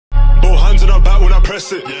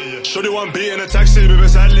press it. Shorty one beat in a taxi, baby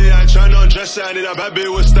sadly, I ain't trying to undress it. I need a bad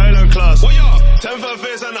bitch with style and class. 10 for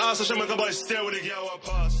face and ass, I should make a boy stare with a girl walk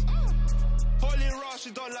past. Holy raw,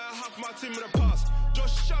 she don't like half my team with a pass.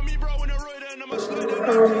 Just shot me, bro, in the road and I'ma slide it.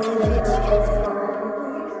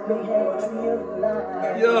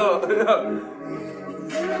 Yo.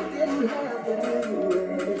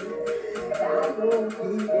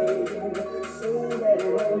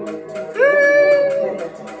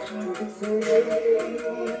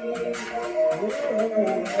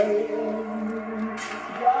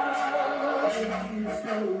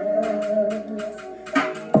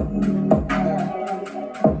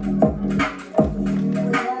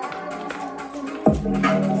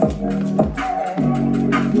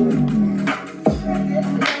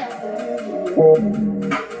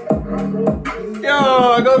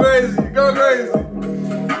 Yo, go crazy, go crazy.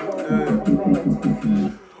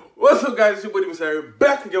 What's up, guys? It's your buddy DMUSA IRE,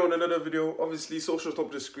 back again with another video. Obviously, socials top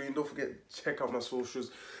of the screen. Don't forget to check out my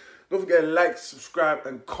socials. Don't forget to like, subscribe,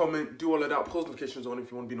 and comment. Do all of that. Post notifications on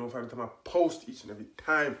if you want to be notified every time I post each and every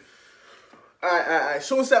time. Alright.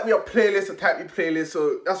 Sean set me up playlist, a type me playlist,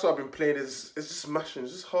 so that's what I've been playing. It's just smashing.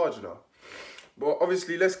 It's just hard, you know. But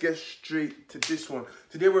obviously, let's get straight to this one.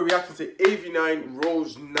 Today we're reacting to AV9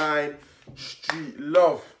 Rose 9 Street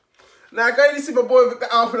Love. Now I can't really see my boy with the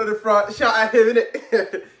outfit at the front. Shout out him,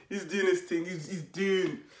 innit? He's doing his thing. He's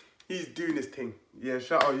doing his thing. Yeah,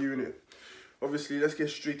 shout out you, innit? Obviously, let's get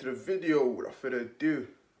straight to the video without further ado.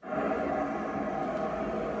 How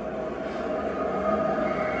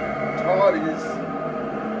hard it is.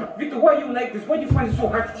 Victor, why you like this? Why do you find it so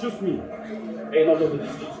hard to trust me? Hey, no,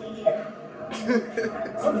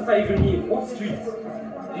 what does that even mean? What street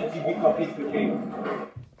did you become peaceful king?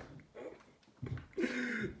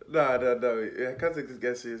 Nah. Yeah, I can't take this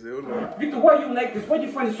guy seriously. Hold on. Victor, why you like this? Why do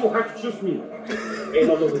you find it so hard to trust me? Hey,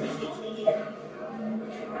 no.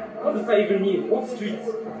 What does that even mean? What street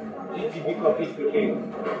did you become peaceful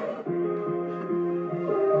king?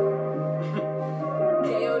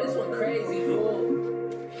 Hey, yo, this one crazy, fool.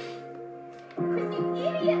 You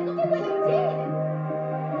idiot, look at what you did.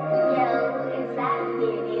 Yo, is that an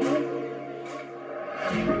idiot?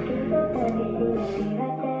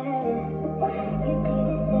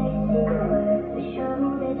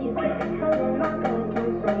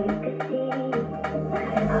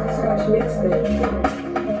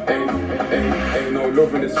 Ain't no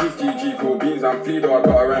love in the streets, GG, cool beans, I'm Fido, I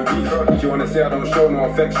got her and beat. She wanna say I don't show no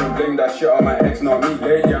affection, blame that shit on my ex, not me.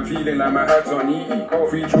 Lady, I'm feeling like my heart's on EE.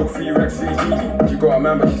 Free choke, free Rex, free GD. She got a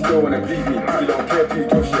man, but she still wanna please me. She don't care too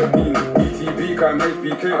tough, she a beanie. ETB, can't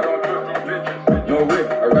HBK. I don't trust these bitches. No way,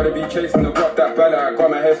 I'd rather be chasing the got that ballot. I got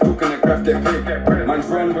my head stuck in the graph, get paid. Man's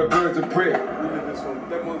running with birds of prey.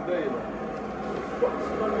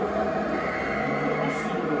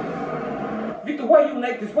 Victor, why you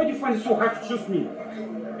like this? Why do you find it so hard to trust me?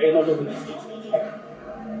 Hey, no.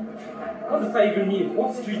 What does that even mean?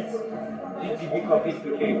 What street did you become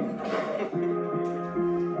peaceful king?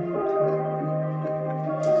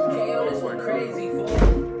 Hey, yo, this one crazy, fool.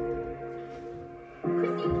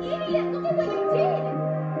 You idiot, look at what you did.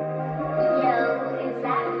 Yo, is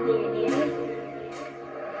that an idiot?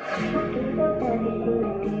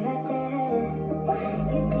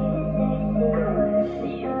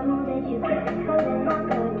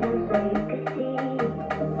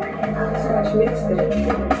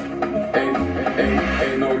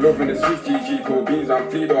 Ain't no love in the streets, GG, cool beans, I'm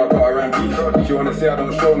Fido, I got her and beat. She wanna say I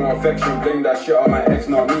don't show no affection, blame that shit on my ex,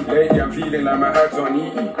 not me. Lady, I'm feeling like my heart's on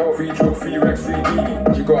EE. Free choke, free Rex, free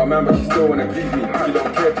DD. She got a man, but she still wanna please me. She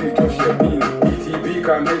don't care too tough, she a beanie. ETB,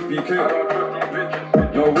 can't HBK. I don't trust these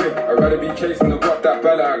bitches. No way, I'd rather be chasing the got that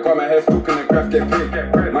ballot. I got my head stuck in the graph, get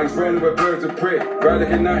paid. Man's running with birds of prey. Ride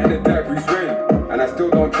like a night in the dark, Bruce Wayne. And I still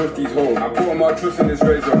don't trust these hoes. I put my trust in this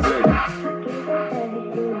razor blade.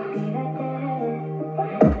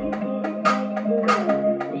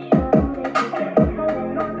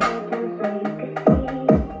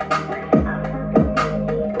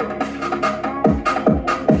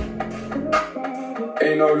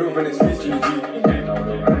 Ain't no love in the streets, GG.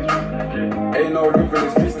 Ain't no love in the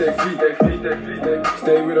streets, stay free.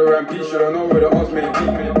 Stay with her and peace, you don't know where the odds may be.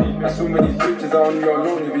 I saw many bitches out on your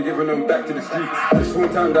alone, you be giving them back to the streets. This one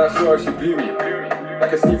time that I saw her, she blew me.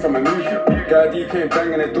 Like a scene from a movie. Guy D came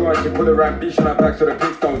banging the door and she put her and beach on her back so the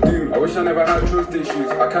pigs don't do me. I wish I never had trust issues,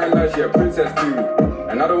 I can't lie, she a princess to me.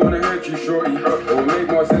 And I don't wanna hurt you, shorty, it will make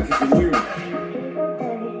more sense if you knew me.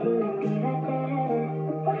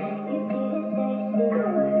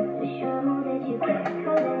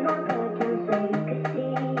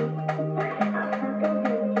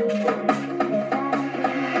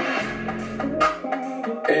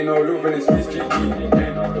 Ain't no love in this Swiss GG.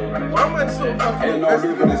 Why am I so fucking Ain't no love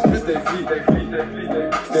in this Swiss they feet.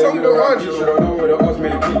 Stay with the right bitch, you don't know where the odds may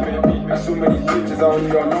be. There's so many bitches out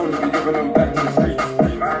here unknown, we giving them back to the streets.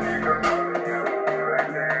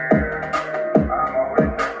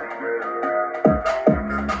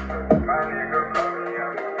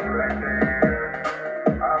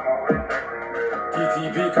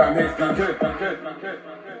 TTV can't make me good.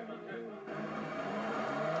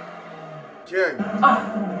 Gang.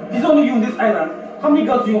 There's only you in this island. How many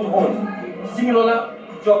girls do you want to hold? Similola,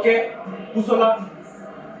 Joke, Usola.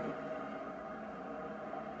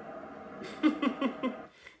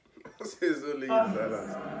 Says only in this island.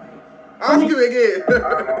 Ask him again.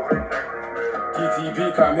 TTV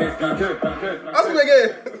can't make me good. Ask him again.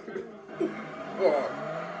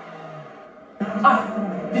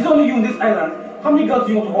 Fuck. There's only you in this island. How many girls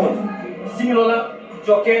do you want to hold? Similola,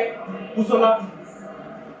 Joke, Usola.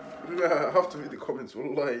 Nah, I have to read the comments,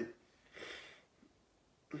 wallahi.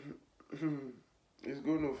 It's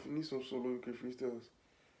good enough. You need some solo UK freestyles.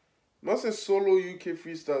 Man says solo UK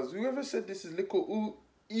freestyles. Whoever said this is little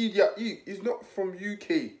idiot, he's not from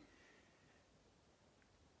UK.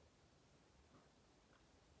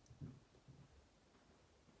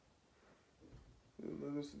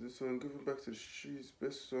 This song, Giving Back to the Streets,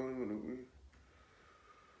 best song on the week.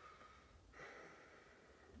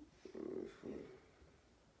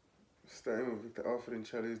 Starting with the Alpha and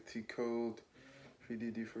Challenge, T Code,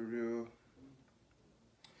 3DD for real.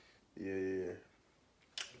 Yeah.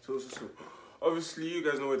 So. Obviously, you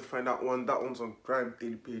guys know where to find that one. That one's on Grime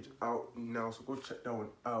Daily Page out now, so go check that one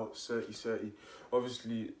out. 30.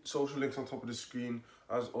 Obviously, social links on top of the screen.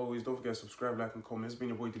 As always, don't forget to subscribe, like, and comment. It's been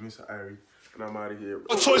your boy DMUSA IRE, and I'm out of here.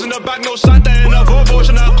 Toys in the back, no Santa in a Volvo.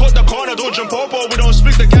 And I cut the corner, don't jump over, we don't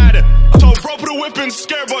split the guy. Told bro, put a whipping,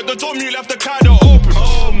 scared, but the door you left the car door open.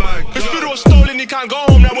 Oh my god. If it was stolen, he can't go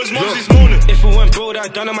home, that was Moses' morning. If it went broke, I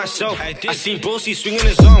done it myself. I seen Broski swinging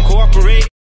his arm, cooperate.